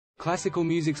Classical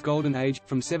music's golden age,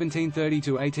 from 1730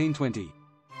 to 1820.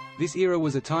 This era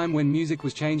was a time when music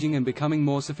was changing and becoming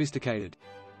more sophisticated.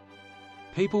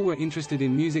 People were interested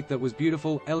in music that was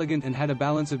beautiful, elegant and had a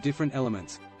balance of different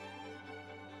elements.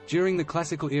 During the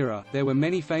classical era, there were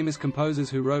many famous composers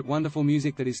who wrote wonderful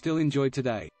music that is still enjoyed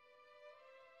today.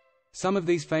 Some of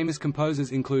these famous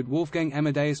composers include Wolfgang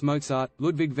Amadeus Mozart,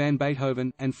 Ludwig van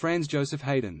Beethoven, and Franz Joseph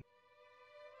Haydn.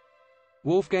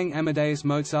 Wolfgang Amadeus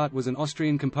Mozart was an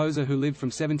Austrian composer who lived from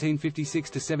 1756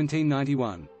 to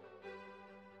 1791.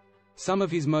 Some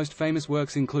of his most famous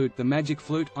works include The Magic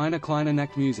Flute, Eine kleine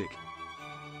Nachtmusik.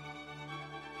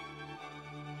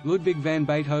 Ludwig van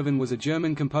Beethoven was a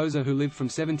German composer who lived from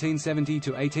 1770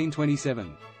 to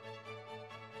 1827.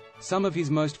 Some of his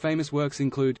most famous works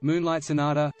include Moonlight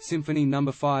Sonata, Symphony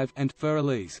No. 5, and Für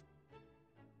Elise.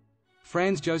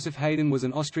 Franz Joseph Haydn was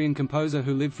an Austrian composer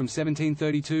who lived from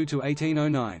 1732 to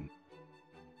 1809.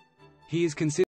 He is considered